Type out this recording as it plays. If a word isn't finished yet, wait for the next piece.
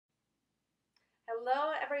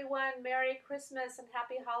Hello, everyone. Merry Christmas and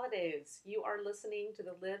Happy Holidays. You are listening to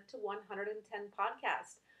the Live to 110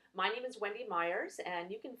 podcast. My name is Wendy Myers,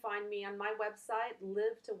 and you can find me on my website,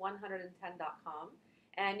 live to110.com.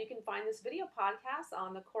 And you can find this video podcast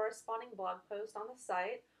on the corresponding blog post on the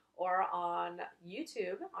site or on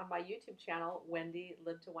YouTube, on my YouTube channel, Wendy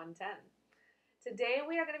Live to 110. Today,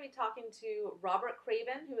 we are going to be talking to Robert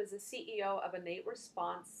Craven, who is the CEO of Innate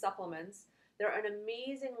Response Supplements. They're an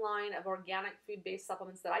amazing line of organic food-based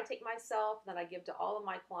supplements that I take myself, that I give to all of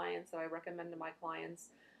my clients, that I recommend to my clients,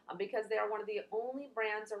 because they are one of the only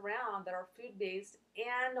brands around that are food-based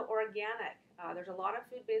and organic. There's a lot of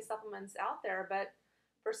food-based supplements out there, but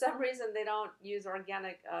for some reason they don't use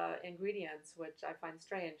organic ingredients, which I find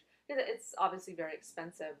strange. It's obviously very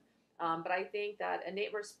expensive. But I think that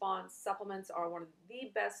Innate Response Supplements are one of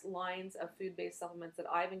the best lines of food-based supplements that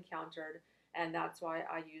I've encountered, and that's why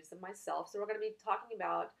I use them myself. So we're going to be talking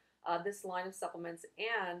about this line of supplements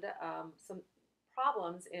and some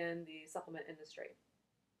problems in the supplement industry.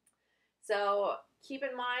 So keep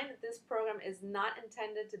in mind that this program is not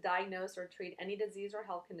intended to diagnose or treat any disease or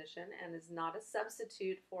health condition and is not a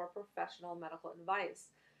substitute for professional medical advice.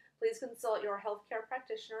 Please consult your healthcare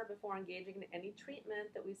practitioner before engaging in any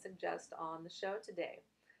treatment that we suggest on the show today.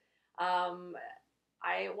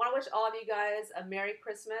 I want to wish all of you guys a Merry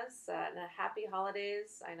Christmas and a Happy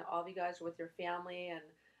Holidays. I know all of you guys are with your family, and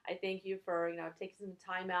I thank you for taking some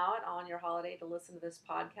time out on your holiday to listen to this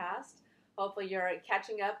podcast. Hopefully you're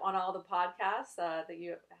catching up on all the podcasts that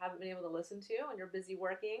you haven't been able to listen to, and you're busy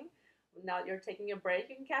working. Now that you're taking a break,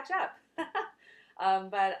 you can catch up.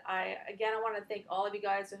 But I want to thank all of you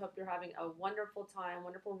guys. I hope you're having a wonderful time,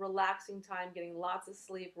 wonderful relaxing time, getting lots of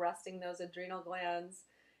sleep, resting those adrenal glands.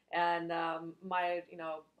 And my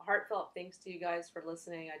heartfelt thanks to you guys for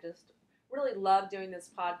listening. I just really love doing this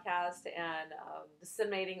podcast and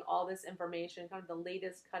disseminating all this information, kind of the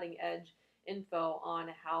latest cutting edge info on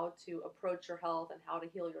how to approach your health and how to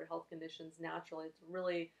heal your health conditions naturally. It's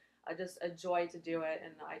really just a joy to do it,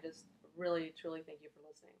 and I just really, truly thank you for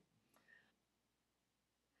listening.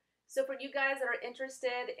 So for you guys that are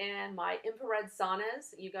interested in my infrared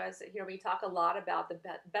saunas, you guys hear me talk a lot about the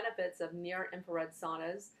benefits of near-infrared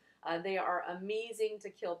saunas. They are amazing to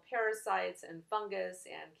kill parasites and fungus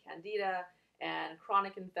and candida and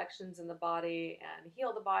chronic infections in the body and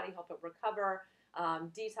heal the body, help it recover,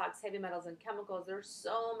 detox heavy metals and chemicals. There's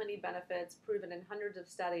so many benefits proven in hundreds of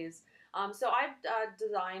studies. So I've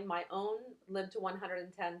designed my own Live to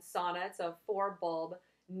 110 sauna. It's a 4-bulb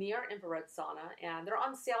near-infrared sauna, and they're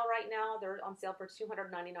on sale right now. They're on sale for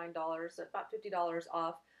 $299, so about $50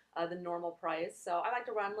 off the normal price. So I like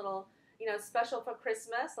to run little special for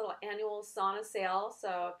Christmas, little annual sauna sale.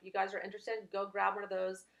 So if you guys are interested, go grab one of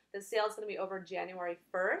those. The sale is going to be over January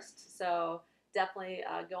 1st. So definitely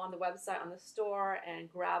go on the website, on the store, and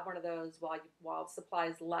grab one of those while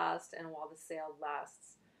supplies last and while the sale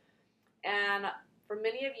lasts. And for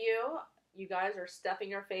many of you, you guys are stuffing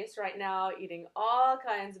your face right now, eating all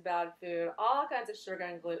kinds of bad food, all kinds of sugar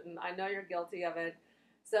and gluten. I know you're guilty of it.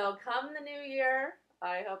 So come the new year,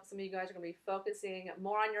 I hope some of you guys are going to be focusing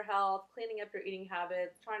more on your health, cleaning up your eating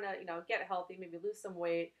habits, trying to get healthy, maybe lose some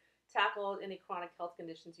weight, tackle any chronic health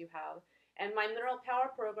conditions you have. And my Mineral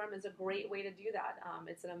Power program is a great way to do that.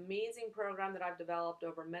 It's an amazing program that I've developed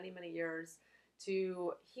over many, many years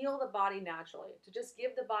to heal the body naturally, to just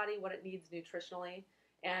give the body what it needs nutritionally,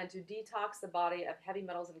 and to detox the body of heavy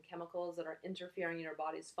metals and chemicals that are interfering in your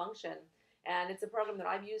body's function. And it's a program that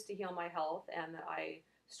I've used to heal my health, and that I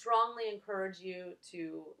strongly encourage you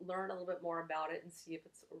to learn a little bit more about it and see if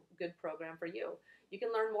it's a good program for you. You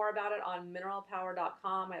can learn more about it on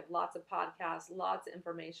mineralpower.com. I have lots of podcasts, lots of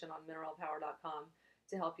information on mineralpower.com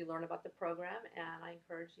to help you learn about the program, and I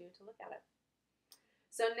encourage you to look at it.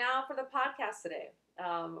 So now for the podcast today.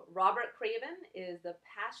 Robert Craven is the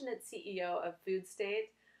passionate CEO of FoodState.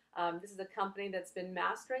 This is a company that's been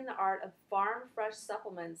mastering the art of farm-fresh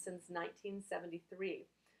supplements since 1973.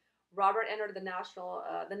 Robert entered the natural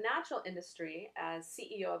industry as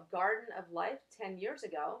CEO of Garden of Life 10 years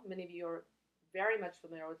ago. Many of you are very much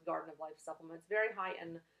familiar with Garden of Life supplements, very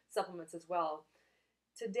high-end supplements as well.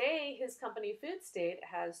 Today, his company FoodState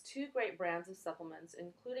has 2 great brands of supplements,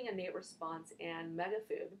 including Innate Response and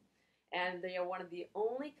MegaFood. And they are one of the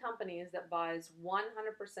only companies that buys 100%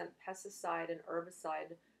 pesticide and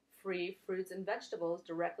herbicide-free fruits and vegetables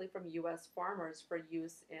directly from U.S. farmers for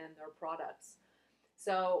use in their products.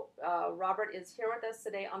 So Robert is here with us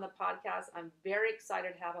today on the podcast. I'm very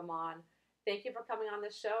excited to have him on. Thank you for coming on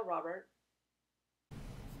this show, Robert.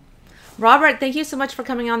 Robert, thank you so much for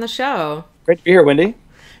coming on the show. Great to be here, Wendy.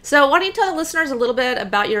 So why don't you tell the listeners a little bit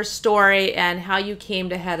about your story and how you came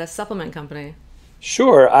to head a supplement company?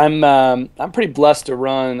 Sure. I'm pretty blessed to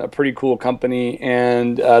run a pretty cool company,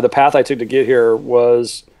 and the path I took to get here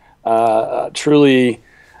was truly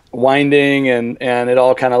winding, and it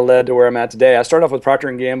all kind of led to where I'm at today. I started off with Procter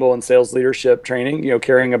and Gamble in sales leadership training.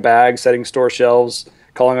 Carrying a bag, setting store shelves,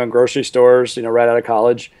 calling on grocery stores. Right out of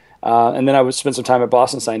college, and then I would spend some time at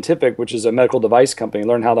Boston Scientific, which is a medical device company.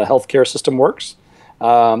 Learn how the healthcare system works.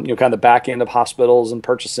 Kind of the back end of hospitals and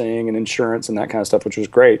purchasing and insurance and that kind of stuff, which was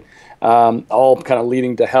great. All kind of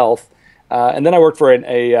leading to health. And then I worked for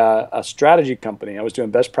a strategy company. I was doing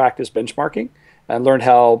best practice benchmarking and learned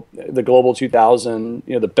how the Global 2000,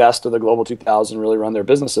 the best of the Global 2000 really run their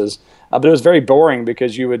businesses. But it was very boring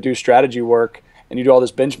because you would do strategy work and you do all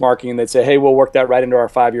this benchmarking and they'd say, hey, we'll work that right into our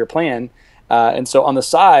 5-year plan. And so on the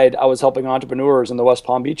side, I was helping entrepreneurs in the West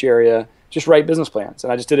Palm Beach area just write business plans.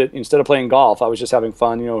 And I just did it instead of playing golf. I was just having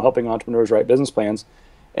fun, helping entrepreneurs write business plans.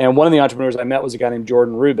 And one of the entrepreneurs I met was a guy named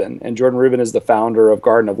Jordan Rubin. And Jordan Rubin is the founder of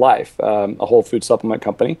Garden of Life, a whole food supplement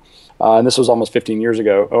company. And this was almost 15 years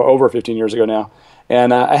ago, or over 15 years ago now.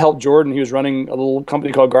 And I helped Jordan. He was running a little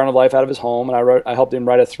company called Garden of Life out of his home. And I helped him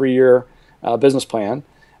write a 3-year business plan.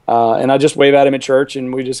 And I just wave at him at church,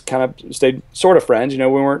 and we just kind of stayed sort of friends. We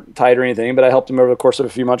weren't tight or anything, but I helped him over the course of a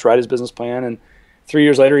few months write his business plan. And 3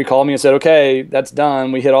 years later, he called me and said, okay, that's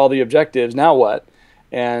done. We hit all the objectives. Now what?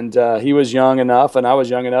 And he was young enough, and I was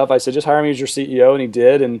young enough. I said, just hire me as your CEO, and he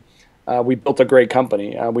did. And we built a great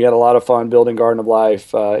company. We had a lot of fun building Garden of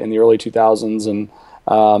Life in the early 2000s. And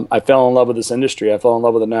I fell in love with this industry. I fell in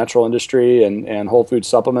love with the natural industry and whole food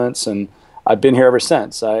supplements. And I've been here ever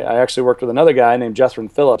since. I actually worked with another guy named Jethro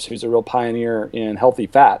Phillips, who's a real pioneer in healthy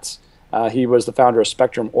fats. He was the founder of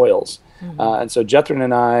Spectrum Oils. Mm-hmm. And so Jethro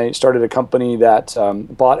and I started a company that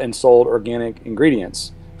bought and sold organic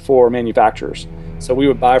ingredients for manufacturers. So we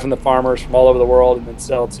would buy from the farmers from all over the world and then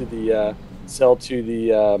sell to the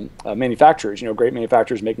manufacturers, great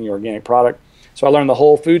manufacturers making the organic product. So I learned the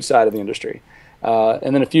whole food side of the industry.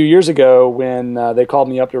 And then a few years ago, when they called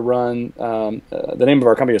me up to run, the name of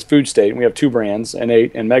our company is FoodState, and we have 2 brands,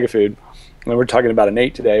 Innate and Megafood. And we're talking about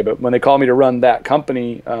Innate today, but when they called me to run that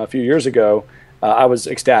company a few years ago, I was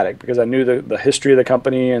ecstatic because I knew the history of the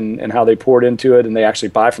company and how they poured into it, and they actually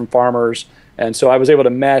buy from farmers. And so I was able to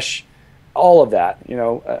mesh all of that,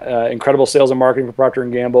 incredible sales and marketing for Procter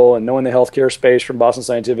and Gamble, and knowing the healthcare space from Boston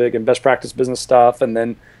Scientific and best practice business stuff, and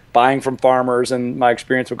then buying from farmers and my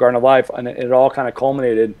experience with Garden of Life, and it all kind of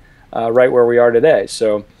culminated right where we are today.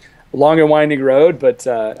 So long and winding road, but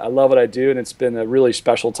I love what I do, and it's been a really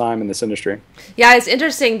special time in this industry. Yeah, it's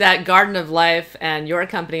interesting that Garden of Life and your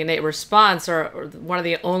company, Innate Response, are one of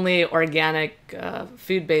the only organic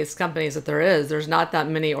food-based companies that there is. There's not that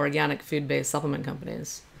many organic food-based supplement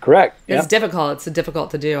companies. Correct. It's difficult. It's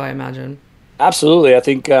difficult to do, I imagine. Absolutely. I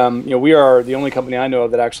think we are the only company I know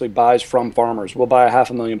of that actually buys from farmers. We'll buy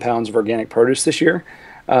 500,000 pounds of organic produce this year.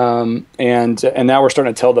 And now we're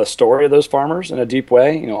starting to tell the story of those farmers in a deep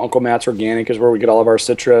way. Uncle Matt's Organic is where we get all of our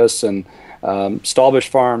citrus, and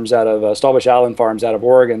Stallbush Island Farms out of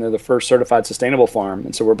Oregon. They're the first certified sustainable farm,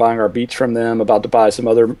 and so we're buying our beets from them. About to buy some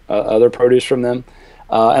other produce from them,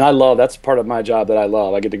 and that's part of my job that I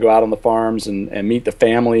love. I get to go out on the farms and meet the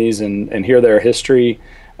families and hear their history.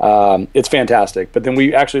 It's fantastic. But then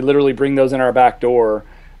we actually literally bring those in our back door.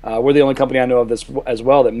 We're the only company I know of this as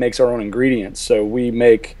well that makes our own ingredients. So we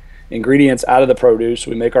make ingredients out of the produce.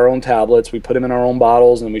 We make our own tablets. We put them in our own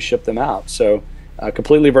bottles, and we ship them out. So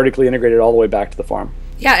completely vertically integrated all the way back to the farm.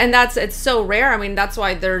 Yeah, and it's so rare. I mean, that's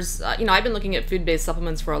why there's, I've been looking at food-based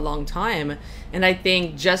supplements for a long time. And I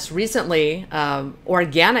think just recently,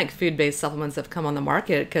 organic food-based supplements have come on the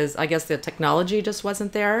market because I guess the technology just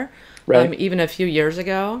wasn't there. Right. Even a few years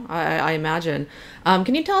ago, I imagine.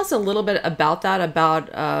 Can you tell us a little bit about that? About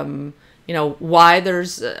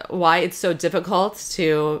why it's so difficult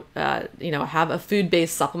to have a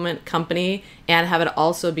food-based supplement company and have it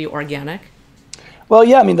also be organic? Well,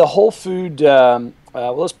 yeah. I mean, the whole food.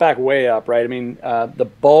 Let's back way up, right? I mean, the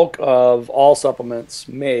bulk of all supplements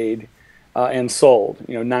made and sold,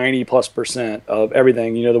 90+% of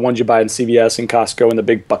everything, the ones you buy in CVS and Costco and the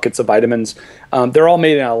big buckets of vitamins, they're all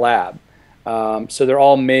made in a lab. So they're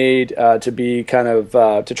all made to be kind of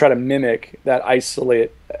to try to mimic that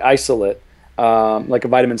isolate like a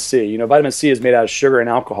vitamin C. Vitamin C is made out of sugar and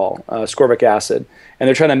alcohol, ascorbic acid, and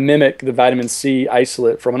they're trying to mimic the vitamin C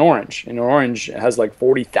isolate from an orange. And an orange has like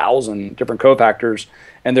 40,000 different cofactors,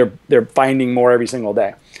 and they're finding more every single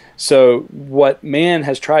day. So what man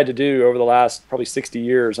has tried to do over the last probably 60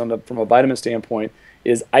 years from a vitamin standpoint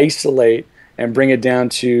is isolate and bring it down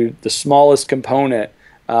to the smallest component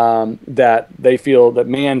that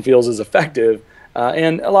man feels is effective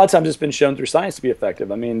And a lot of times it's been shown through science to be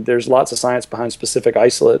effective. I mean, there's lots of science behind specific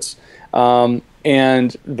isolates.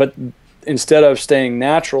 But instead of staying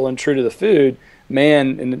natural and true to the food,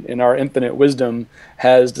 man, in our infinite wisdom,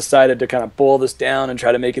 has decided to kind of boil this down and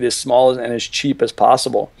try to make it as small and as cheap as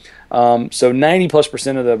possible. So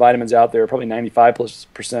 90+% of the vitamins out there, probably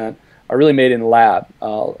 95+%, are really made in the lab.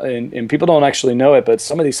 And people don't actually know it, but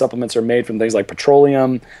some of these supplements are made from things like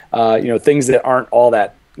petroleum, things that aren't all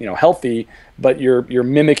that healthy, but you're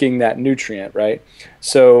mimicking that nutrient, right?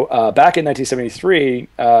 So back in 1973,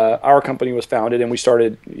 our company was founded, and we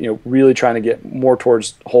started really trying to get more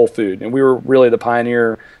towards whole food, and we were really the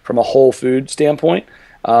pioneer from a whole food standpoint.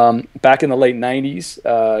 Back in the late 90s,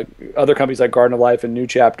 other companies like Garden of Life and New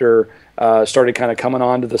Chapter started kind of coming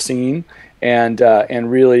onto the scene and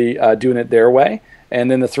really doing it their way. And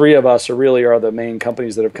then the three of us are the main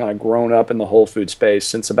companies that have kind of grown up in the whole food space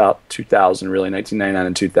since about 2000, really, 1999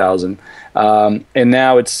 and 2000. And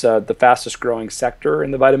now it's the fastest growing sector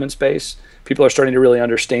in the vitamin space. People are starting to really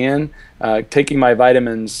understand taking my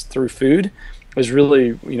vitamins through food is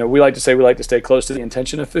really, we like to say we like to stay close to the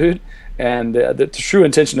intention of food. And the true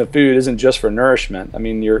intention of food isn't just for nourishment. I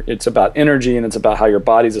mean, it's about energy, and it's about how your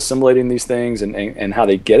body's assimilating these things and how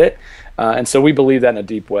they get it. And so we believe that in a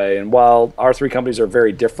deep way. And while our three companies are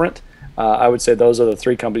very different, I would say those are the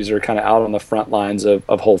three companies that are kind of out on the front lines of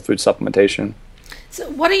whole food supplementation.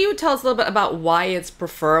 So what do you tell us a little bit about why it's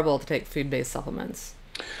preferable to take food-based supplements?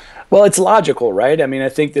 Well, it's logical, right? I mean, I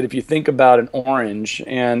think that if you think about an orange,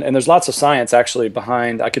 and there's lots of science actually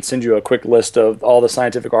behind, I could send you a quick list of all the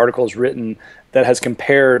scientific articles written that has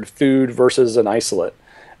compared food versus an isolate.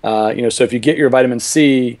 So if you get your vitamin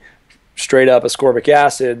C straight up ascorbic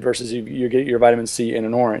acid versus you get your vitamin C in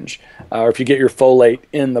an orange, or if you get your folate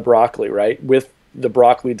in the broccoli, right, with the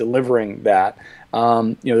broccoli delivering that,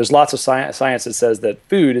 there's lots of science that says that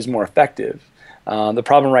food is more effective. The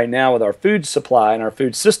problem right now with our food supply and our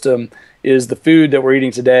food system is the food that we're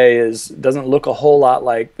eating today doesn't look a whole lot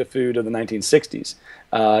like the food of the 1960s.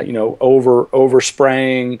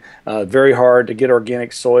 Overspraying, very hard to get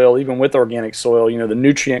organic soil. Even with organic soil, the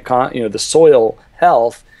nutrient the soil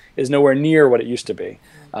health is nowhere near what it used to be.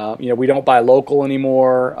 We don't buy local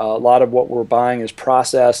anymore. A lot of what we're buying is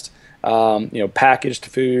processed, packaged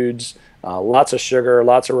foods. Lots of sugar,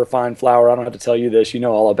 lots of refined flour. I don't have to tell you this; you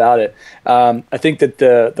know all about it. I think that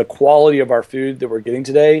the quality of our food that we're getting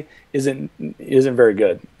today isn't very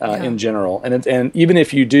good in general. And even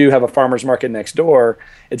if you do have a farmer's market next door,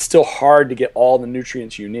 it's still hard to get all the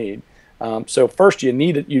nutrients you need. So first, you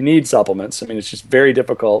need supplements. I mean, it's just very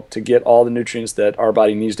difficult to get all the nutrients that our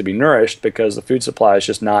body needs to be nourished because the food supply is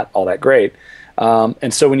just not all that great.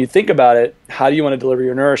 And so when you think about it, how do you want to deliver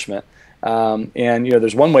your nourishment?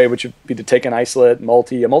 There's one way, which would be to take an isolate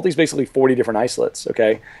multi. A multi is basically 40 different isolates.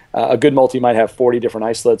 Okay, a good multi might have 40 different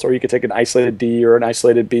isolates, or you could take an isolated D or an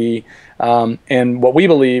isolated B. And what we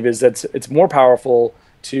believe is that it's more powerful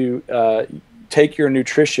to take your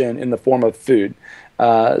nutrition in the form of food.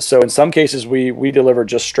 So in some cases, we deliver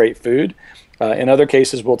just straight food. In other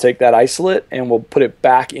cases, we'll take that isolate and we'll put it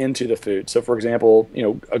back into the food. So for example,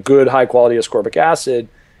 a good high quality ascorbic acid,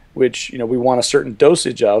 which we want a certain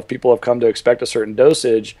dosage of, people have come to expect a certain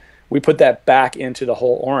dosage, we put that back into the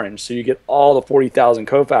whole orange. So you get all the 40,000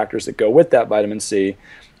 cofactors that go with that vitamin C.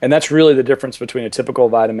 And that's really the difference between a typical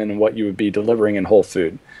vitamin and what you would be delivering in whole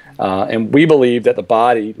food. And we believe that the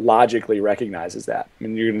body logically recognizes that. I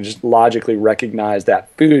mean, you're going to just logically recognize that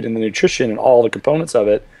food and the nutrition and all the components of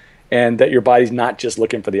it, and that your body's not just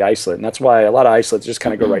looking for the isolate. And that's why a lot of isolates just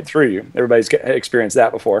kind of go right through you. Everybody's experienced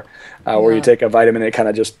that before, where you take a vitamin and it kind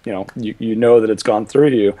of just, you know that it's gone through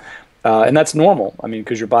you. And that's normal. I mean,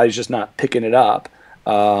 because your body's just not picking it up.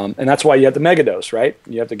 And that's why you have the megadose, right?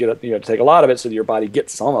 You have to take a lot of it so that your body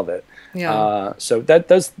gets some of it. Yeah. So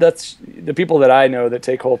that's the people that I know that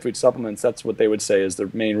take whole food supplements, that's what they would say is the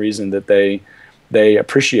main reason that they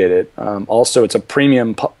appreciate it. Also, it's a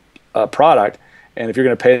premium product. And if you're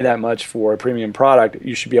going to pay that much for a premium product,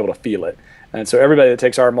 you should be able to feel it. And so everybody that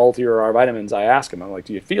takes our multi or our vitamins, I ask them, I'm like,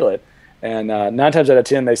 do you feel it? And 9 times out of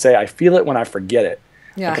 10, they say, I feel it when I forget it.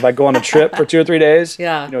 Yeah. Like if I go on a trip for 2 or 3 days,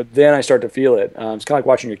 then I start to feel it. It's kind of like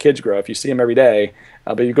watching your kids grow. If you see them every day,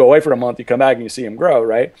 but you go away for a month, you come back and you see them grow,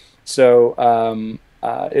 right? So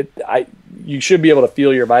you should be able to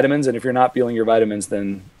feel your vitamins. And if you're not feeling your vitamins,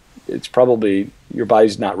 then it's probably your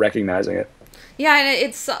body's not recognizing it. Yeah, and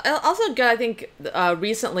it's also good, I think,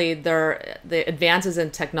 recently the advances in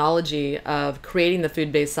technology of creating the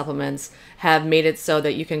food-based supplements have made it so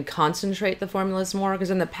that you can concentrate the formulas more. Because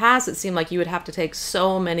in the past, it seemed like you would have to take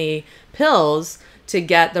so many pills to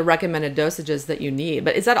get the recommended dosages that you need.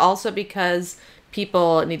 But is that also because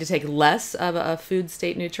people need to take less of a food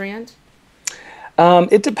state nutrient?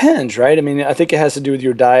 It depends, right? I mean, I think it has to do with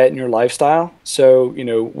your diet and your lifestyle. So,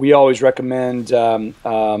 we always recommend,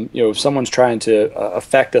 if someone's trying to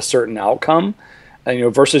affect a certain outcome,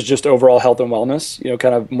 versus just overall health and wellness,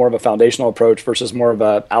 kind of more of a foundational approach versus more of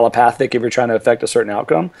a allopathic if you're trying to affect a certain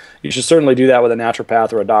outcome. You should certainly do that with a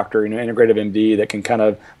naturopath or a doctor, integrative MD that can kind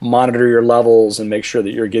of monitor your levels and make sure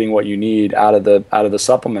that you're getting what you need out of the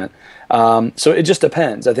supplement. So it just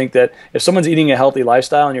depends. I think that if someone's eating a healthy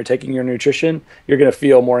lifestyle and you're taking your nutrition, you're going to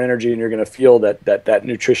feel more energy and you're going to feel that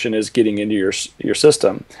nutrition is getting into your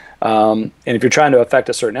system. And if you're trying to affect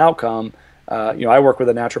a certain outcome, I work with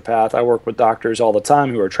a naturopath. I work with doctors all the time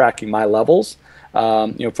who are tracking my levels.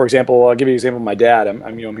 For example, I'll give you an example of my dad.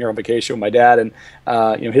 I'm here on vacation with my dad, and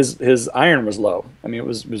his iron was low. I mean, it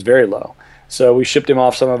was very low. So we shipped him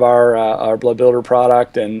off some of our blood builder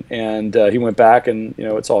product, and he went back, and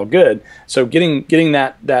it's all good. So getting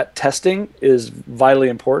that testing is vitally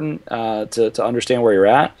important to understand where you're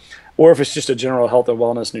at. Or if it's just a general health and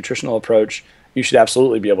wellness nutritional approach, you should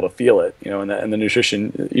absolutely be able to feel it, and the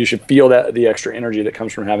nutrition, you should feel that the extra energy that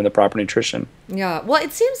comes from having the proper nutrition. Yeah, well,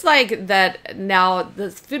 it seems like that now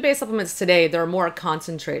the food-based supplements today, they're more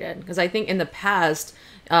concentrated, because I think in the past,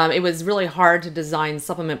 it was really hard to design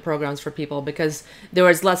supplement programs for people because there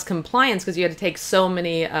was less compliance because you had to take so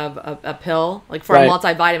many of a pill. Like for a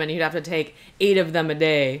multivitamin, you'd have to take 8 of them a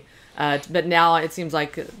day. But now it seems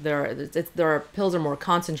like their pills are more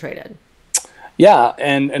concentrated. Yeah,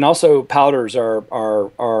 and also powders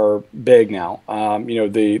are big now.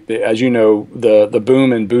 As you know, the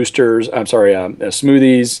boom in boosters. I'm sorry,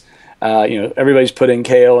 smoothies. Everybody's putting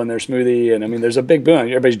kale in their smoothie, and I mean, there's a big boom.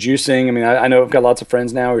 Everybody's juicing. I mean, I know I've got lots of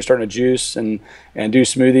friends now who are starting to juice and do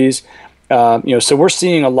smoothies. So we're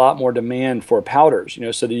seeing a lot more demand for powders.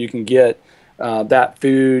 So that you can get that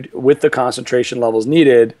food with the concentration levels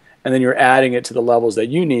needed, and then you're adding it to the levels that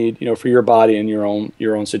you need, for your body and your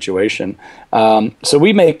own situation. So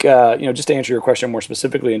we make, just to answer your question more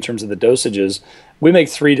specifically in terms of the dosages, we make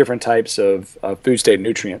 3 different types of food state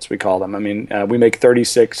nutrients, we call them. I mean, we make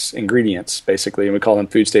 36 ingredients, basically, and we call them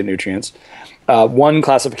food state nutrients. One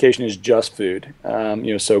classification is just food,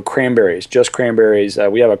 so cranberries, just cranberries.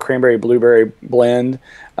 We have a cranberry-blueberry blend,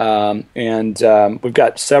 and we've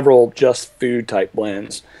got several just food type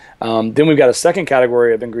blends. Then we've got a second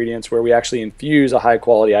category of ingredients where we actually infuse a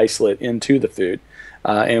high-quality isolate into the food,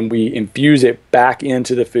 and we infuse it back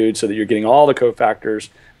into the food so that you're getting all the cofactors,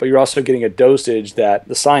 but you're also getting a dosage that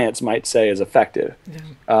the science might say is effective.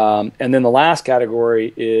 Yeah. And then the last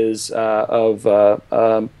category is of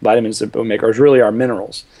vitamins that we make, are really our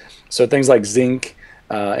minerals. So things like zinc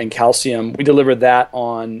and calcium, we deliver that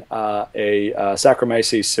on a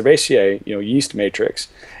Saccharomyces cerevisiae, yeast matrix.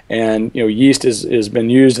 And yeast has been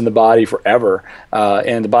used in the body forever,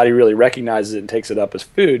 and the body really recognizes it and takes it up as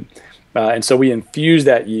food. And so we infuse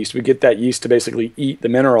that yeast. We get that yeast to basically eat the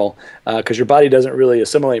mineral because your body doesn't really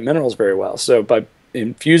assimilate minerals very well. So by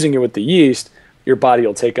infusing it with the yeast, your body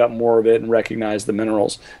will take up more of it and recognize the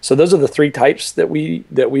minerals. So those are the 3 types that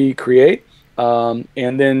we create, and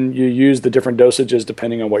then you use the different dosages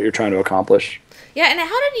depending on what you're trying to accomplish. Yeah, and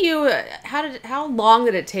how long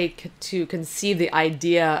did it take to conceive the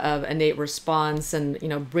idea of Innate Response and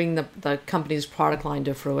bring the company's product line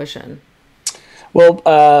to fruition?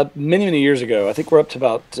 Well, many years ago, I think we're up to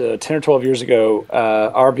about 10 or 12 years ago,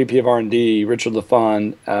 our VP of R&D, Richard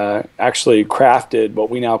LaFon, actually crafted what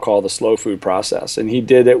we now call the slow food process, and he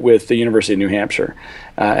did it with the University of New Hampshire.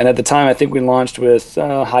 And at the time, I think we launched with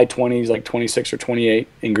high 20s, like 26 or 28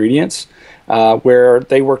 ingredients, where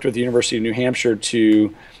they worked with the University of New Hampshire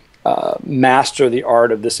to master the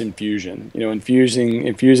art of this infusion.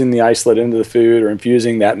 Infusing the isolate into the food or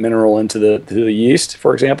infusing that mineral into the yeast,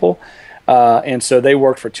 for example. And so they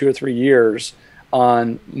worked for 2 or 3 years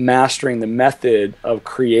on mastering the method of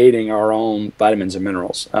creating our own vitamins and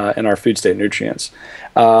minerals and our food state nutrients.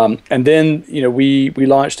 And then, we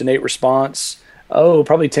launched Innate Response,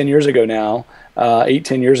 probably 10 years ago now,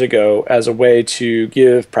 8-10 years ago, as a way to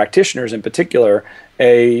give practitioners in particular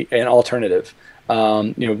an alternative.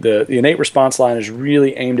 The Innate Response line is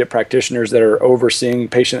really aimed at practitioners that are overseeing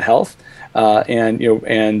patient health and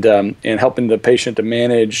helping the patient to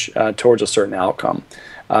manage towards a certain outcome.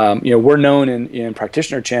 We're known in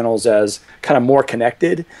practitioner channels as kind of more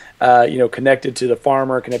connected, connected to the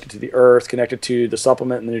farmer, connected to the earth, connected to the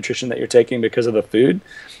supplement and the nutrition that you're taking because of the food.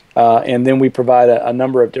 And then we provide a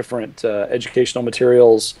number of different educational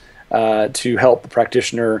materials to help the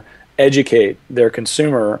practitioner educate their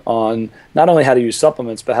consumer on not only how to use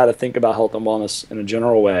supplements, but how to think about health and wellness in a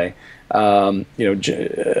general way.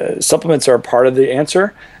 Supplements are part of the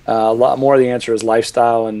answer. A lot more of the answer is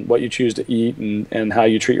lifestyle and what you choose to eat and how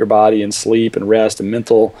you treat your body and sleep and rest and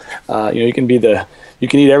mental. You can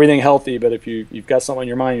eat everything healthy, but if you've got something on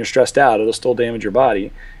your mind, you're stressed out, it'll still damage your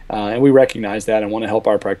body. And we recognize that and want to help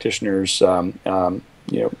our practitioners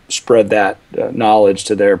spread that knowledge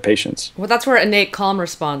to their patients. Well, that's where Innate Calm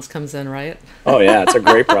Response comes in, right? Oh yeah, it's a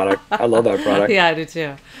great product. I love that product. Yeah, I do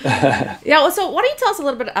too. Yeah, well, so why don't you tell us a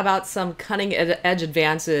little bit about some cutting edge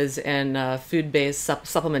advances in food-based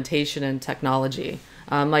supplementation and technology?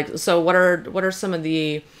 So what are some of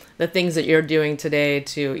the things that you're doing today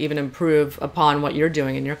to even improve upon what you're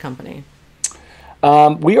doing in your company?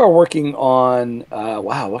 We are working on,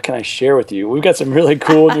 what can I share with you? We've got some really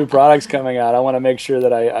cool new products coming out. I want to make sure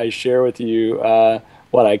that I share with you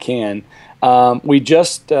what I can. We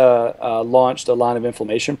just launched a line of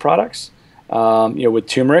inflammation products, with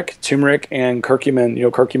turmeric and curcumin.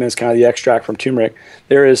 Curcumin is kind of the extract from turmeric.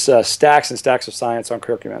 There is stacks and stacks of science on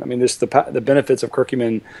curcumin. I mean, the benefits of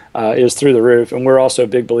curcumin is through the roof, and we're also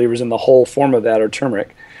big believers in the whole form of that, or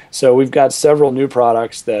turmeric. So we've got several new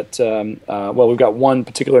products that, we've got one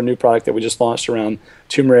particular new product that we just launched around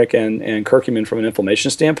turmeric and curcumin from an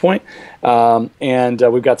inflammation standpoint. And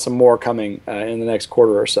we've got some more coming in the next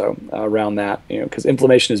quarter or so around that, because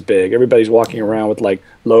inflammation is big. Everybody's walking around with like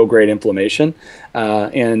low-grade inflammation.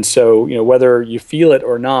 And so, whether you feel it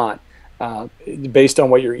or not, based on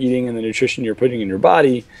what you're eating and the nutrition you're putting in your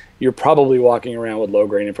body, you're probably walking around with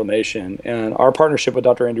low-grade inflammation. And our partnership with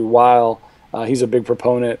Dr. Andrew Weil, he's a big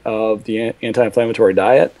proponent of the anti-inflammatory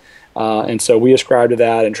diet. And so we ascribe to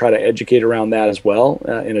that and try to educate around that as well,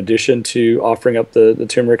 in addition to offering up the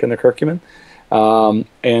turmeric and the curcumin.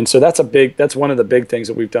 And so that's one of the big things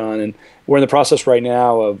that we've done. And we're in the process right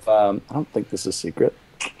now of, I don't think this is a secret.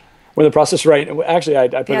 We're in the process actually, I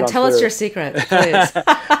put it on Twitter. Yeah, tell us your secret, please.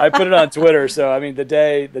 I put it on Twitter. So, I mean, the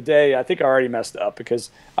day, I think I already messed up because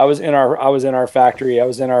I was in our factory, I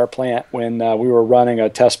was in our plant when we were running a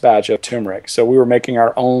test batch of turmeric. So we were making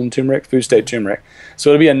our own turmeric, FoodState turmeric.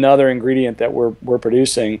 So it'll be another ingredient that we're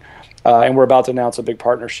producing. And we're about to announce a big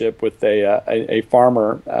partnership with a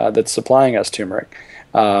farmer that's supplying us turmeric.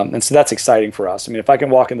 And so that's exciting for us. I mean, if I can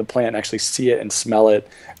walk in the plant and actually see it and smell it,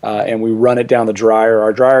 and we run it down the dryer,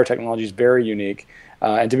 our dryer technology is very unique.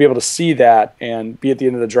 And to be able to see that and be at the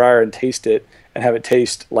end of the dryer and taste it and have it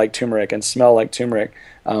taste like turmeric and smell like turmeric,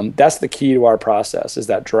 that's the key to our process, is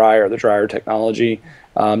that the dryer technology.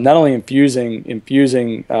 Not only infusing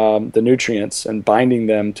the nutrients and binding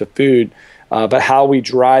them to food, but how we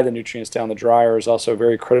dry the nutrients down the dryer is also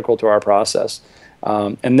very critical to our process.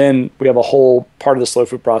 And then we have a whole part of the slow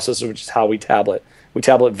food process, which is how we tablet. We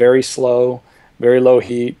tablet very slow, very low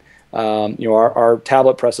heat. Our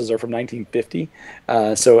tablet presses are from 1950.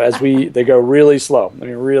 So they go really slow. I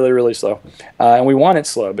mean, really, really slow. And we want it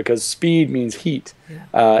slow because speed means heat.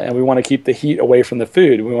 And we want to keep the heat away from the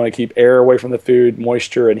food. We want to keep air away from the food,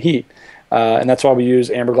 moisture, and heat. And that's why we use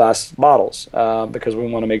amber glass bottles, because we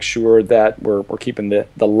want to make sure that we're keeping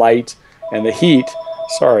the light and the heat.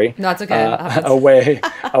 Sorry. No, it's okay.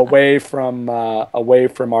 away from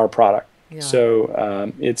our product. Yeah.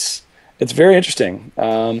 So it's very interesting.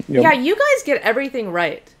 You guys get everything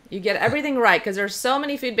right. You get everything right because there's so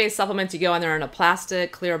many food-based supplements. You go in there in a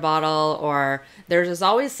plastic clear bottle, or there's just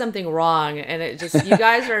always something wrong, and it just you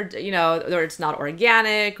guys are or it's not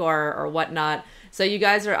organic or whatnot. So you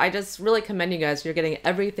guys I just really commend you guys. You're getting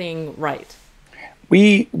everything right.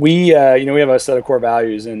 We have a set of core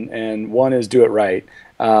values, and one is do it right.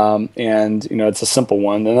 And it's a simple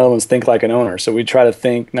one. Another one's think like an owner. So we try to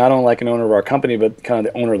think not only like an owner of our company, but kind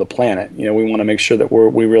of the owner of the planet. We want to make sure that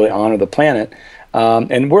we really honor the planet.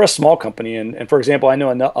 And we're a small company. And for example, I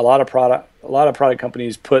know a lot of product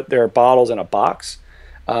companies put their bottles in a box,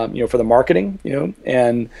 for the marketing,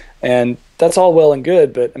 and that's all well and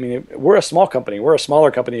good. But I mean, we're a small company. We're a smaller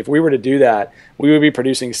company. If we were to do that, we would be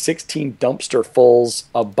producing 16 dumpster fulls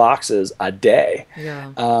of boxes a day.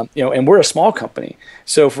 Yeah. And we're a small company.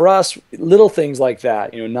 So for us, little things like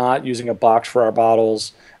that, not using a box for our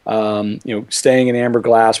bottles, staying in amber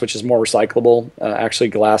glass, which is more recyclable. Actually,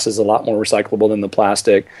 glass is a lot more recyclable than the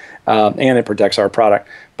plastic, and it protects our product.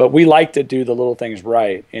 But we like to do the little things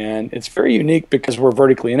right, and it's very unique because we're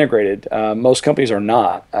vertically integrated. Most companies are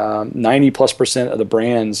not. 90+% of the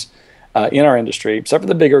brands in our industry, except for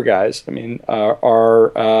the bigger guys,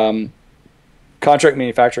 are contract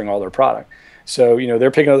manufacturing all their product. So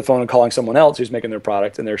they're picking up the phone and calling someone else who's making their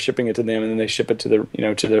product, and they're shipping it to them, and then they ship it to the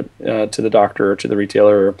to the doctor or to the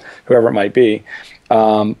retailer or whoever it might be.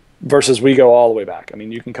 versus we go all the way back. I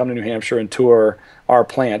mean, you can come to New Hampshire and tour our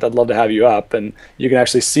plant. I'd love to have you up, and you can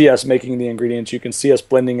actually see us making the ingredients. You can see us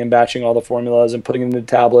blending and batching all the formulas and putting them into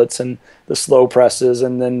tablets and the slow presses,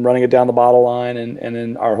 and then running it down the bottle line, and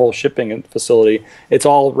in our whole shipping facility. It's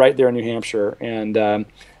all right there in New Hampshire, and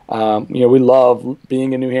we love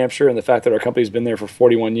being in New Hampshire, and the fact that our company's been there for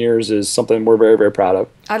 41 years is something we're very, very proud of.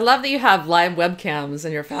 I love that you have live webcams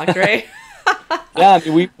in your factory. Yeah,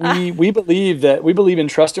 I mean, we believe in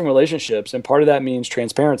trusting relationships, and part of that means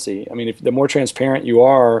transparency. I mean, if the more transparent you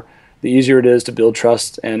are, the easier it is to build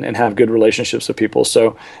trust and have good relationships with people.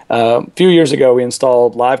 So a few years ago, we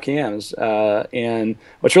installed live cams, and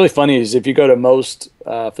what's really funny is if you go to most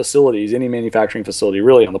facilities, any manufacturing facility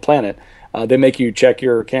really on the planet, they make you check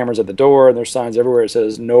your cameras at the door, and there's signs everywhere that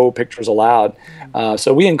says no pictures allowed.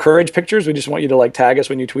 So we encourage pictures. We just want you to tag us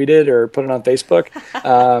when you tweet it or put it on Facebook.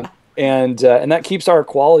 And that keeps our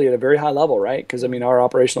quality at a very high level, right? Because, I mean, our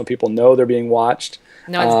operational people know they're being watched.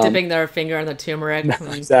 No one's dipping their finger in the turmeric.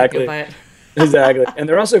 Exactly. Exactly. And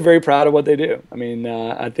they're also very proud of what they do. I mean,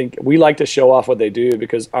 I think we like to show off what they do,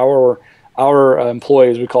 because our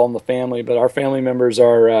employees, we call them the family, but our family members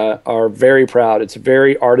are very proud. It's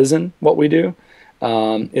very artisan what we do.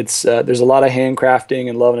 There's a lot of handcrafting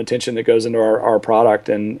and love and attention that goes into our product,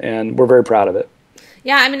 and we're very proud of it.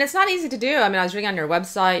 Yeah, I mean, it's not easy to do. I mean, I was reading on your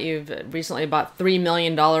website, you've recently bought $3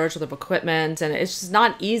 million worth of equipment, and it's just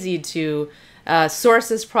not easy to source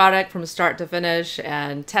this product from start to finish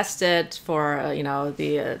and test it for,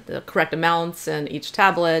 the correct amounts in each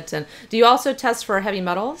tablet. And do you also test for heavy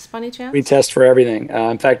metals by any chance? We test for everything.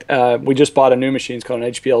 In fact, we just bought a new machine. It's called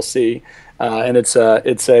an HPLC, and it's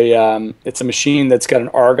a machine that's got an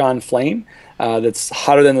argon flame that's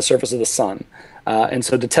hotter than the surface of the sun. And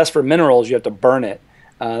so to test for minerals, you have to burn it.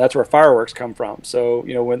 That's where fireworks come from. So,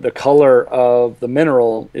 when the color of the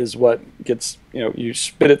mineral is what gets, you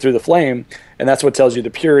spit it through the flame, and that's what tells you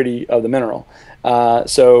the purity of the mineral.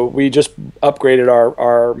 So we just upgraded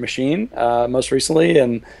our machine most recently,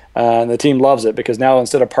 and the team loves it, because now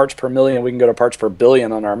instead of parts per million, we can go to parts per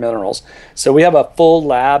billion on our minerals. So we have a full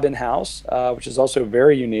lab in-house, which is also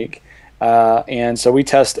very unique. And so we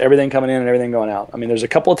test everything coming in and everything going out. I mean, there's a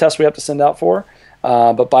couple of tests we have to send out for,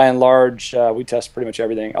 but by and large, we test pretty much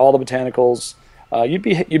everything. All the botanicals.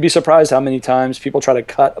 You'd be surprised how many times people try to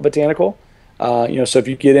cut a botanical. So if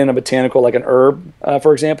you get in a botanical like an herb,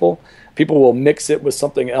 for example, people will mix it with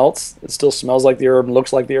something else. It still smells like the herb and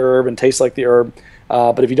looks like the herb and tastes like the herb.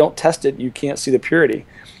 But if you don't test it, you can't see the purity.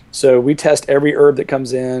 So we test every herb that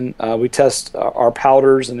comes in. We test our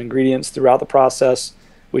powders and ingredients throughout the process.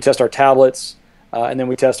 We test our tablets, and then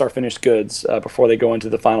we test our finished goods before they go into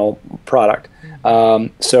the final product.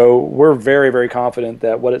 So we're very, very confident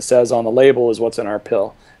that what it says on the label is what's in our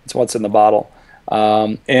pill. It's what's in the bottle.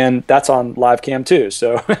 And that's on live cam too.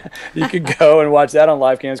 So you could go and watch that on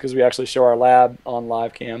live cams, because we actually show our lab on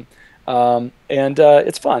live cam. And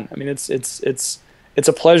it's fun. I mean, it's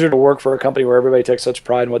a pleasure to work for a company where everybody takes such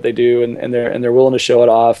pride in what they do, and they're willing to show it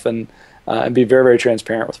off and be very, very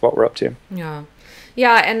transparent with what we're up to. Yeah.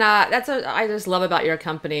 Yeah, and that's what I just love about your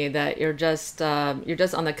company, that you're just on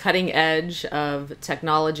the cutting edge of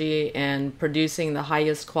technology and producing the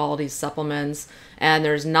highest quality supplements. And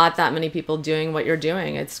there's not that many people doing what you're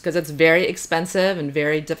doing. It's because it's very expensive and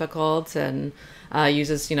very difficult, and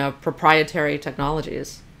uses proprietary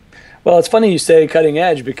technologies. Well, it's funny you say cutting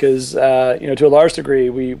edge, because to a large degree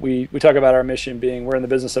we talk about our mission being, we're in the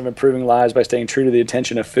business of improving lives by staying true to the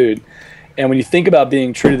intention of food. And when you think about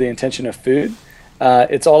being true to the intention of food,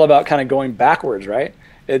 it's all about kind of going backwards, right?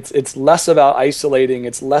 It's less about isolating,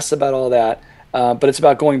 it's less about all that, but it's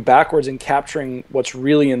about going backwards and capturing what's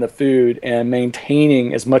really in the food and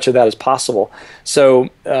maintaining as much of that as possible. So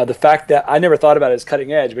the fact that I never thought about it as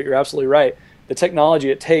cutting edge, but you're absolutely right. The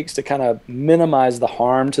technology it takes to kind of minimize the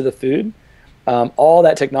harm to the food, all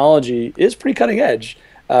that technology is pretty cutting edge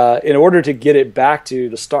in order to get it back to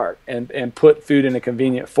the start and put food in a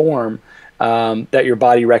convenient form that your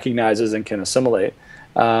body recognizes and can assimilate.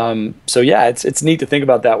 So yeah, it's neat to think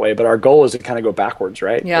about that way, but our goal is to kind of go backwards,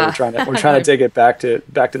 right? Yeah. We're trying to take it back to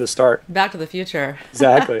the start. Back to the future.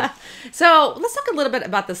 Exactly. So let's talk a little bit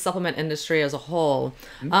about the supplement industry as a whole.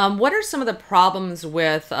 What are some of the problems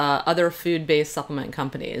with other food-based supplement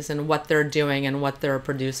companies and what they're doing and what they're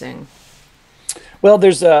producing? Well,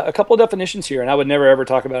 there's a couple of definitions here, and I would never ever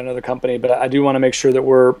talk about another company, but I do want to make sure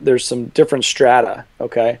that there's some different strata,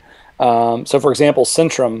 okay? So, for example,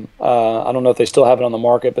 Centrum, I don't know if they still have it on the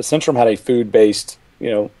market, but Centrum had a food-based,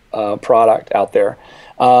 product out there.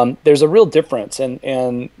 There's a real difference,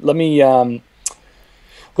 and let me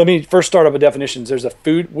Let me first start up with definitions. There's a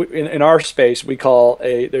food in our space.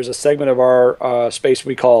 There's a segment of our space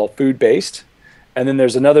we call food based, and then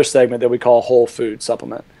there's another segment that we call whole food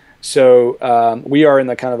supplement. So we are in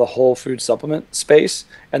the kind of the whole food supplement space,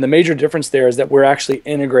 and the major difference there is that we're actually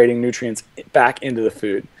integrating nutrients back into the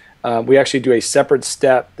food. We actually do a separate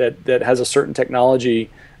step that has a certain technology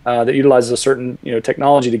that utilizes a certain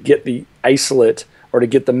technology to get the isolate or to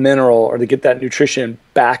get the mineral or to get that nutrition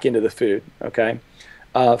back into the food. Okay.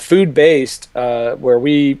 Food-based, where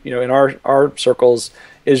we, in our circles,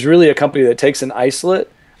 is really a company that takes an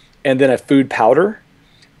isolate and then a food powder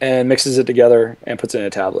and mixes it together and puts it in a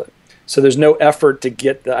tablet. So there's no effort to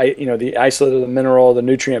get the isolate or the mineral, or the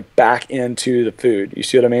nutrient back into the food. You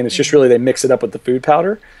see what I mean? It's just really they mix it up with the food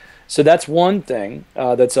powder. So that's one thing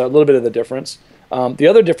that's a little bit of the difference. The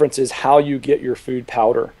other difference is how you get your food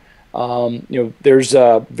powder. There's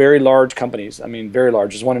very large companies. I mean, very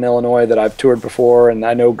large. There's one in Illinois that I've toured before, and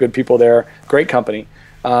I know good people there. Great company.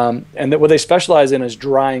 And what they specialize in is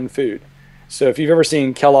drying food. So if you've ever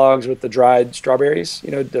seen Kellogg's with the dried strawberries,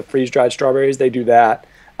 the freeze-dried strawberries, they do that.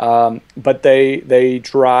 But they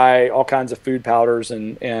dry all kinds of food powders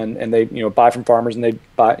and they buy from farmers, and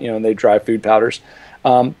they dry food powders.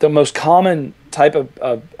 The most common type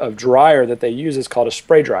of dryer that they use is called a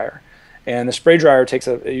spray dryer. And the spray dryer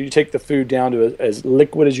you take the food down to as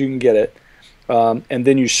liquid as you can get it, and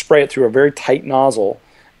then you spray it through a very tight nozzle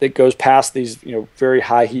that goes past these very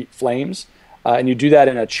high heat flames, and you do that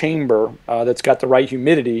in a chamber that's got the right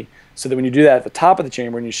humidity, so that when you do that at the top of the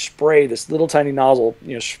chamber and you spray this little tiny nozzle,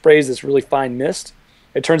 sprays this really fine mist,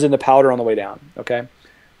 it turns into powder on the way down. Okay,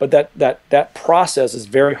 but that process is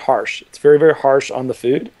very harsh. It's very, very harsh on the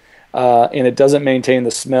food, and it doesn't maintain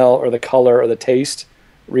the smell or the color or the taste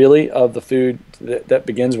really of the food that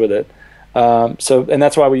begins with it. And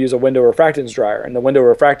that's why we use a window refractance dryer. And the window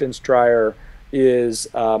refractance dryer is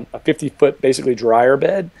a 50-foot basically dryer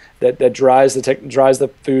bed that dries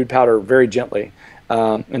the food powder very gently.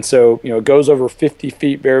 And so it goes over 50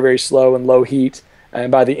 feet very, very slow and low heat. And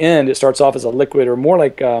by the end, it starts off as a liquid, or more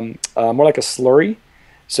like a slurry.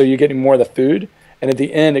 So you're getting more of the food. And at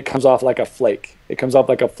the end, it comes off like a flake. It comes off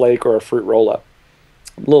like a flake or a fruit roll-up.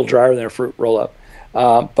 A little drier than a fruit roll-up.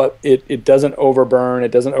 But it doesn't overburn,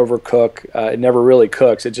 it doesn't overcook, it never really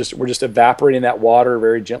cooks. We're just evaporating that water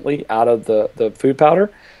very gently out of the food powder.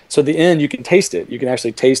 So at the end, you can taste it. You can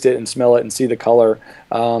actually taste it and smell it and see the color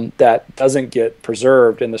that doesn't get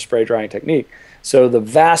preserved in the spray drying technique. So the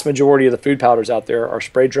vast majority of the food powders out there are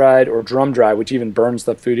spray dried or drum dried, which even burns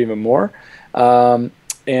the food even more.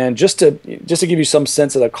 And just to give you some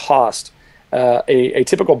sense of the cost, a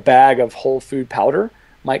typical bag of whole food powder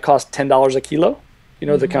might cost $10 a kilo.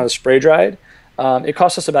 The kind of spray dried. It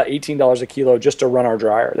costs us about $18 a kilo just to run our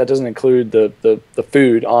dryer. That doesn't include the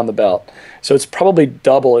food on the belt. So it's probably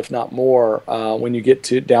double, if not more, when you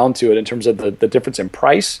get down to it in terms of the difference in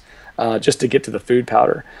price just to get to the food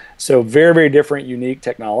powder. So very, very different, unique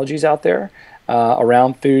technologies out there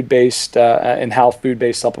around food-based and how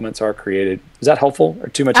food-based supplements are created. Is that helpful or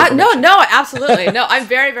too much information? No, absolutely. No, I'm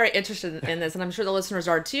very, very interested in this, and I'm sure the listeners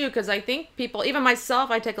are too, because I think people, even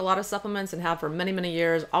myself, I take a lot of supplements and have for many, many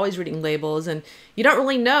years, always reading labels, and you don't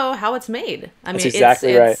really know how it's made. I mean,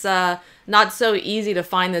 it's not so easy to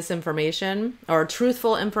find this information or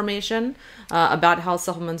truthful information about how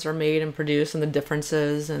supplements are made and produced and the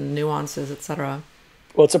differences and nuances, etc.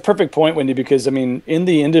 Well, it's a perfect point, Wendy, because in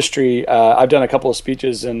the industry, I've done a couple of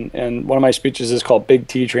speeches, and one of my speeches is called Big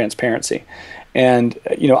T Transparency. And,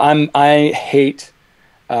 I hate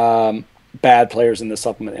bad players in the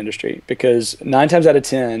supplement industry, because 9 times out of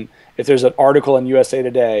 10, if there's an article in USA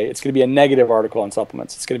Today, it's going to be a negative article on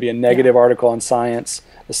supplements. It's going to be a negative article on science,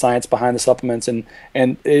 the science behind the supplements, and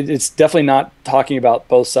it's definitely not talking about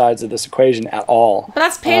both sides of this equation at all. But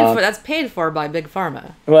that's paid for by big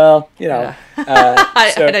pharma. Well,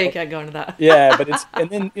 I know you can't go into that. Yeah, but and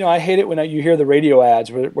then I hate it when you hear the radio ads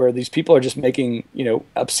where these people are just making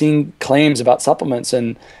obscene claims about supplements,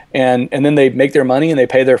 and then they make their money and they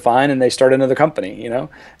pay their fine and they start another company,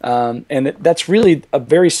 and that's really a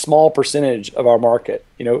very small percentage of our market.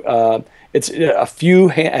 It's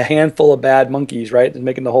a handful of bad monkeys, right,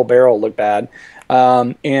 making the whole barrel look bad.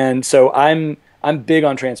 And so I'm big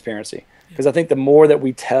on transparency, because I think the more that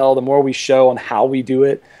we tell, the more we show on how we do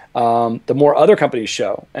it, the more other companies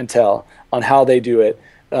show and tell on how they do it,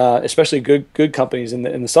 especially good companies in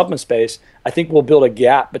the supplement space. I think we'll build a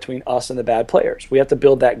gap between us and the bad players. We have to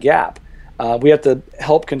build that gap. We have to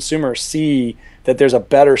help consumers see that there's a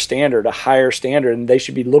better standard, a higher standard, and they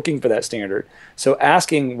should be looking for that standard. So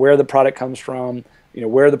asking where the product comes from,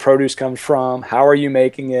 where the produce comes from, how are you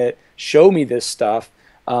making it, show me this stuff,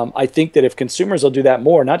 I think that if consumers will do that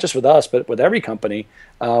more, not just with us, but with every company,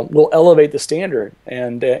 we'll elevate the standard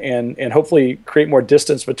and hopefully create more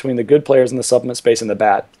distance between the good players in the supplement space and the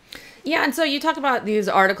bad. Yeah, and so you talk about these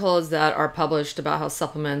articles that are published about how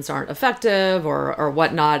supplements aren't effective or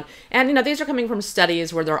whatnot. And, these are coming from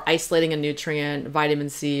studies where they're isolating a nutrient, vitamin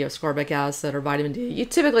C, ascorbic acid, or vitamin D. You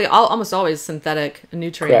typically, almost always synthetic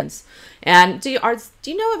nutrients. Correct. And do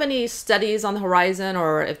you know of any studies on the horizon,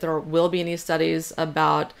 or if there will be any studies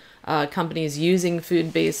about companies using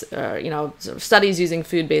food-based, studies using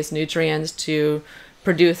food-based nutrients to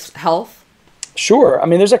produce health? Sure. I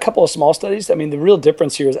mean, there's a couple of small studies. I mean, the real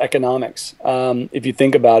difference here is economics, if you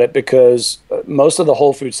think about it, because most of the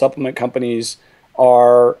whole food supplement companies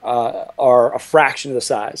are a fraction of the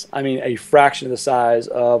size. I mean, a fraction of the size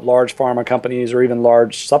of large pharma companies or even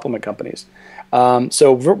large supplement companies.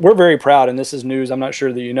 So we're very proud, and this is news I'm not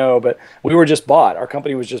sure that you know, but we were just bought. Our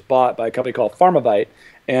company was just bought by a company called Pharmavite,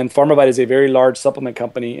 and Pharmavite is a very large supplement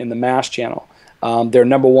company in the mass channel. They're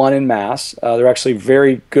number one in mass. They're actually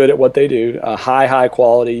very good at what they do, high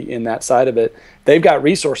quality in that side of it. They've got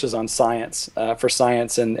resources on science, for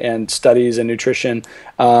science and studies and nutrition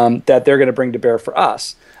that they're going to bring to bear for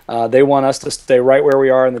us. They want us to stay right where we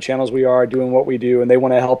are in the channels we are, doing what we do, and they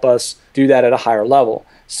want to help us do that at a higher level.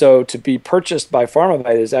 So to be purchased by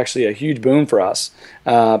Pharmavite is actually a huge boon for us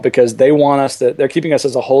because they want us they're keeping us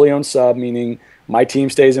as a wholly owned sub, meaning my team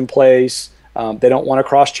stays in place. They don't want to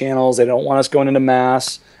cross channels. They don't want us going into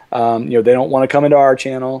mass. They don't want to come into our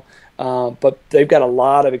channel. But they've got a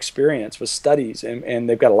lot of experience with studies, and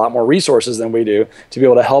they've got a lot more resources than we do to be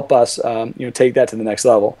able to help us, take that to the next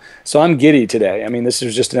level. So I'm giddy today. I mean, this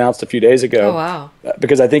was just announced a few days ago. Oh, wow.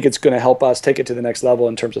 Because I think it's going to help us take it to the next level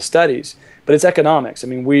in terms of studies. But it's economics. I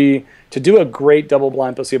mean, to do a great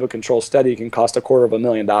double-blind placebo-controlled study can cost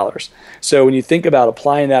 $250,000. So when you think about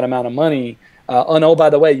applying that amount of money, oh, by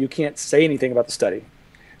the way, you can't say anything about the study.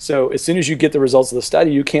 So as soon as you get the results of the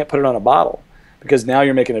study, you can't put it on a bottle because now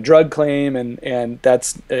you're making a drug claim, and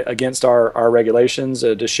that's against our regulations,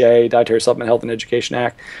 DSHEA, Dietary Supplement Health and Education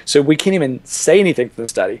Act. So we can't even say anything from the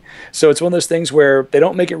study. So it's one of those things where they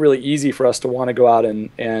don't make it really easy for us to want to go out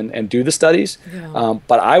and do the studies, Yeah.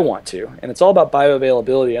 but I want to. And it's all about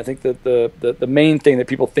bioavailability. I think that the main thing that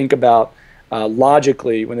people think about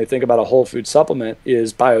logically when they think about a whole food supplement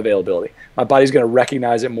is bioavailability. My body's going to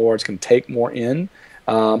recognize it more. It's going to take more in,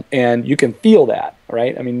 and you can feel that,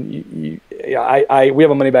 right? I mean, we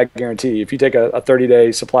have a money back guarantee. If you take a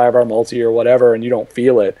 30-day supply of our multi or whatever and you don't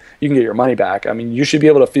feel it, you can get your money back. I mean, you should be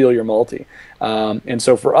able to feel your multi. And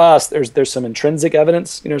so for us, there's some intrinsic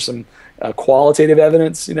evidence, some qualitative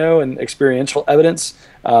evidence, and experiential evidence.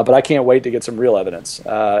 But I can't wait to get some real evidence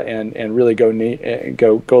and really go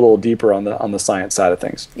a little deeper on the science side of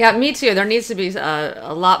things. Yeah, me too. There needs to be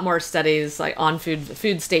a lot more studies like on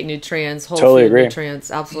food state nutrients, whole Totally food agree. nutrients.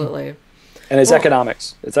 Absolutely. And it's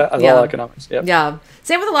economics. It's all economics. Yep. Yeah.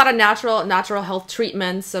 Same with a lot of natural health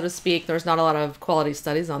treatments, so to speak. There's not a lot of quality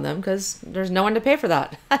studies on them because there's no one to pay for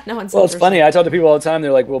that. No one's. Well, it's funny. I talk to people all the time.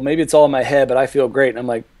 They're like, "Well, maybe it's all in my head, but I feel great." And I'm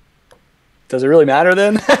like, does it really matter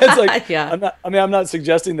then? It's like, Yeah. I'm not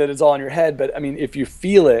suggesting that it's all in your head, but I mean, if you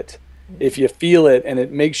feel it and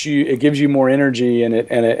it gives you more energy and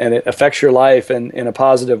it affects your life in a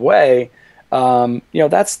positive way,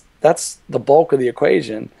 that's the bulk of the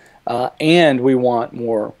equation. And we want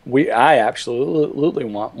more. I absolutely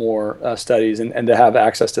want more studies and to have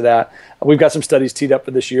access to that. We've got some studies teed up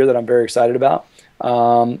for this year that I'm very excited about.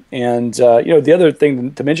 The other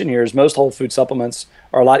thing to mention here is most whole food supplements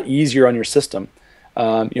are a lot easier on your system.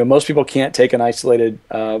 Most people can't take an isolated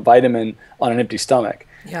vitamin on an empty stomach.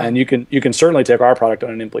 Yeah. And you can certainly take our product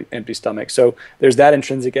on an empty stomach. So there's that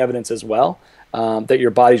intrinsic evidence as well, that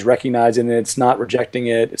your body's recognizing it. It's not rejecting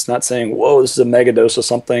it. It's not saying, whoa, this is a mega dose of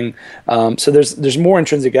something. So there's more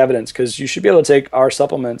intrinsic evidence because you should be able to take our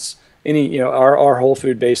supplements, our whole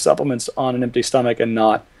food based supplements on an empty stomach and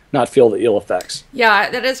not feel the ill effects. Yeah,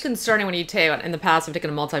 that is concerning when you take, in the past, I've taken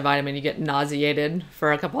a multivitamin, you get nauseated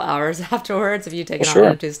for a couple hours afterwards if you take it on an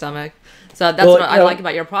empty stomach. So that's what I like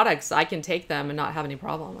about your products. I can take them and not have any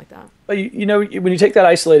problem like that. But when you take that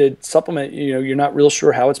isolated supplement, you're not real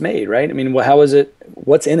sure how it's made, right? I mean, how is it?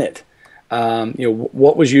 What's in it?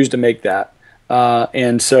 What was used to make that?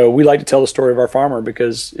 And so we like to tell the story of our farmer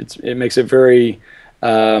because it makes it very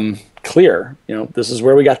clear. This is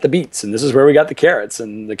where we got the beets, and this is where we got the carrots,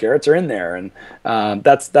 and the carrots are in there, and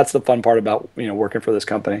that's the fun part about working for this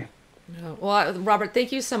company. Well, Robert,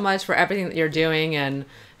 thank you so much for everything that you're doing and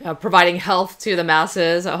providing health to the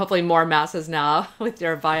masses, hopefully more masses now with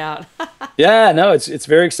your buyout. Yeah, no, it's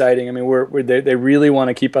very exciting. I mean, they really want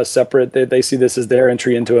to keep us separate. They see this as their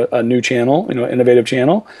entry into a new channel, innovative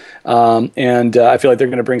channel, and I feel like they're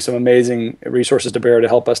going to bring some amazing resources to bear to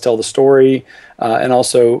help us tell the story, and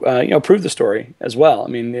also prove the story as well. I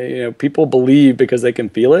mean, people believe because they can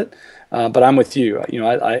feel it. But I'm with you.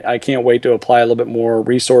 I can't wait to apply a little bit more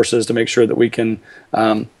resources to make sure that we can,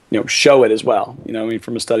 show it as well. I mean,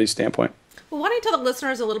 from a study standpoint. Well, why don't you tell the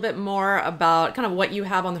listeners a little bit more about kind of what you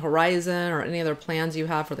have on the horizon or any other plans you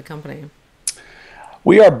have for the company?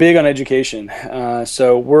 We are big on education.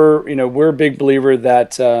 So we're a big believer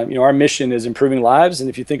that, our mission is improving lives. And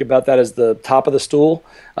if you think about that as the top of the stool,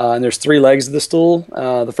 and there's 3 legs of the stool,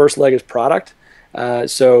 the first leg is product.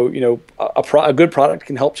 So a good product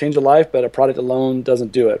can help change a life, but a product alone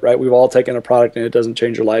doesn't do it, right? We've all taken a product and it doesn't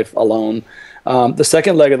change your life alone. The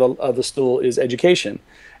second leg of the stool is education.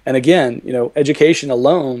 And again, education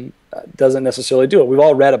alone doesn't necessarily do it. We've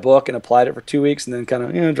all read a book and applied it for 2 weeks and then kind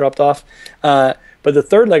of dropped off. But the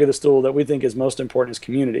third leg of the stool that we think is most important is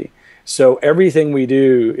community. So everything we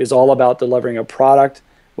do is all about delivering a product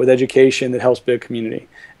with education that helps build community.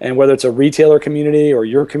 And whether it's a retailer community or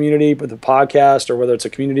your community with a podcast, or whether it's a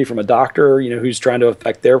community from a doctor, who's trying to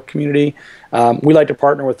affect their community, we like to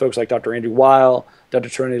partner with folks like Dr. Andrew Weil, Dr.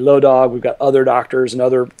 Trinity Lodog. We've got other doctors and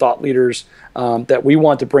other thought leaders that we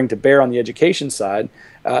want to bring to bear on the education side.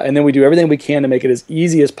 And then we do everything we can to make it as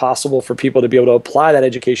easy as possible for people to be able to apply that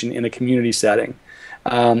education in a community setting.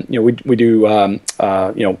 We do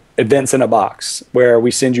events in a box where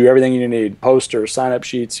we send you everything you need, posters, sign-up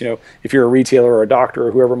sheets, if you're a retailer or a doctor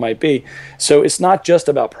or whoever it might be. So it's not just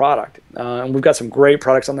about product. And we've got some great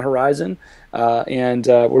products on the horizon, and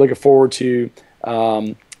we're looking forward to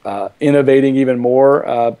innovating even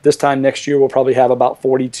more. This time next year, we'll probably have about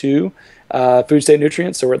 42 FoodState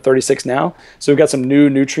nutrients, so we're at 36 now. So we've got some new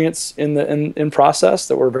nutrients in process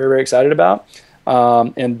that we're very, very excited about.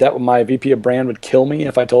 And that my VP of brand would kill me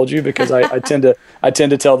if I told you, because I tend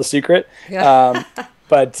to tell the secret. Yeah.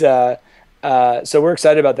 So we're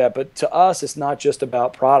excited about that. But to us, it's not just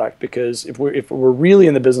about product, because if we're really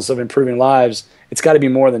in the business of improving lives, it's got to be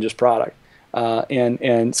more than just product, and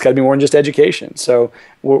it's got to be more than just education. So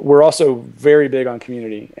we're also very big on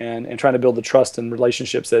community and trying to build the trust and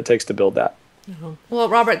relationships that it takes to build that. Mm-hmm. Well,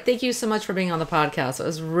 Robert, thank you so much for being on the podcast. It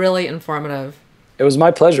was really informative. It was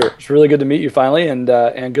my pleasure. It's really good to meet you finally, and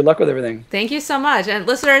good luck with everything. Thank you so much. And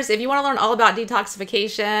listeners, if you want to learn all about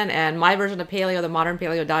detoxification and my version of paleo, the modern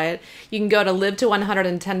paleo diet, you can go to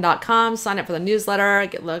live110.com, sign up for the newsletter,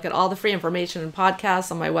 look at all the free information and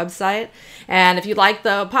podcasts on my website. And if you like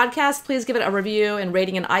the podcast, please give it a review and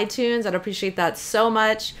rating in iTunes. I'd appreciate that so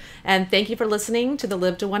much. And thank you for listening to the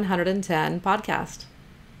Live to 110 podcast.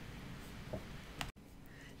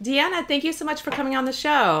 Deanna, thank you so much for coming on the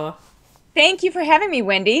show. Thank you for having me,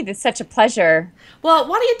 Wendy. It's such a pleasure. Well,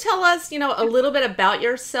 why don't you tell us, a little bit about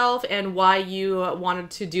yourself and why you wanted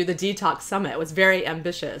to do the Detox Summit? It was very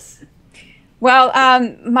ambitious. Well,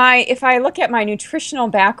 if I look at my nutritional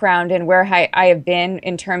background and where I have been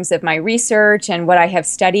in terms of my research and what I have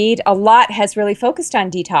studied, a lot has really focused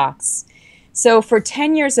on detox. So for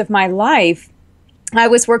 10 years of my life, I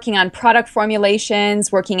was working on product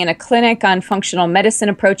formulations, working in a clinic on functional medicine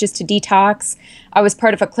approaches to detox. I was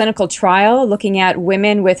part of a clinical trial looking at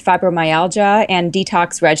women with fibromyalgia and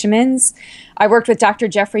detox regimens. I worked with Dr.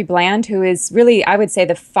 Jeffrey Bland, who is really, I would say,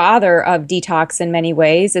 the father of detox in many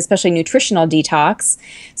ways, especially nutritional detox.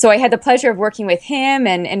 So I had the pleasure of working with him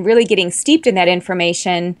and really getting steeped in that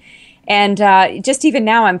information. And just even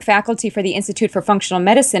now, I'm faculty for the Institute for Functional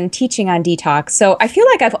Medicine teaching on detox. So I feel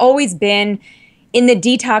like I've always been in the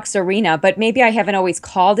detox arena, but maybe I haven't always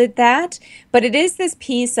called it that. But it is this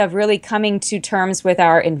piece of really coming to terms with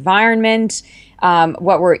our environment,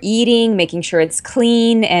 what we're eating, making sure it's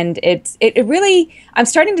clean. And it really, I'm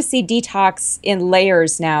starting to see detox in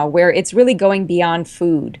layers now, where it's really going beyond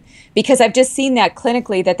food. Because I've just seen that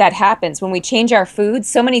clinically that happens. When we change our food,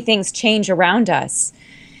 so many things change around us.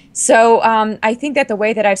 So I think that the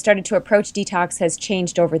way that I've started to approach detox has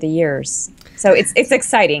changed over the years. So it's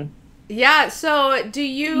exciting. Yeah. So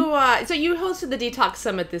you hosted the Detox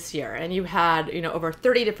Summit this year, and you had, over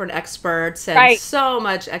 30 different experts and right. So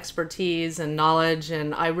much expertise and knowledge.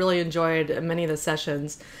 And I really enjoyed many of the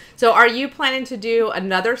sessions. So are you planning to do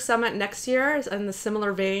another summit next year in the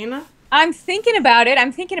similar vein? I'm thinking about it. I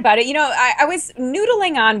was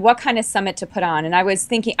noodling on what kind of summit to put on. And I was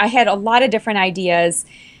thinking, I had a lot of different ideas.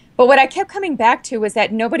 But what I kept coming back to was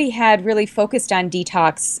that nobody had really focused on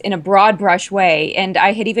detox in a broad brush way. And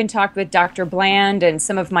I had even talked with Dr. Bland and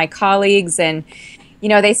some of my colleagues, and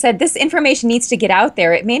They said this information needs to get out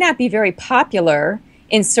there. It may not be very popular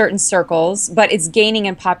in certain circles, but it's gaining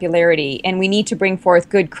in popularity, and we need to bring forth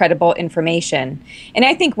good, credible information. And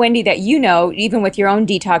I think, Wendy, that even with your own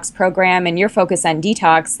detox program and your focus on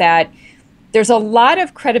detox, that there's a lot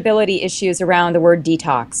of credibility issues around the word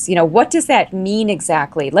detox. What does that mean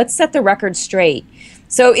exactly? Let's set the record straight.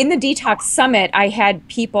 So in the Detox Summit, I had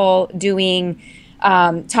people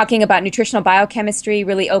talking about nutritional biochemistry,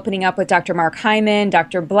 really opening up with Dr. Mark Hyman,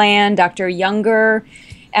 Dr. Bland, Dr. Younger,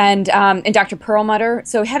 and Dr. Perlmutter.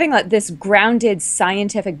 So having this grounded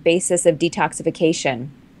scientific basis of detoxification.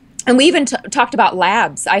 And we even talked about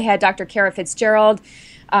labs. I had Dr. Kara Fitzgerald,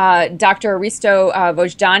 Dr. Risto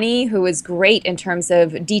Vojdani, who was great in terms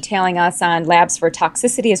of detailing us on labs for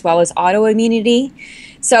toxicity as well as autoimmunity.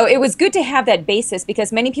 So it was good to have that basis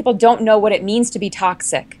because many people don't know what it means to be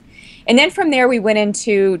toxic. And then from there, we went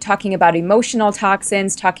into talking about emotional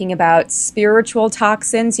toxins, talking about spiritual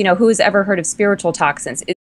toxins. Who's ever heard of spiritual toxins?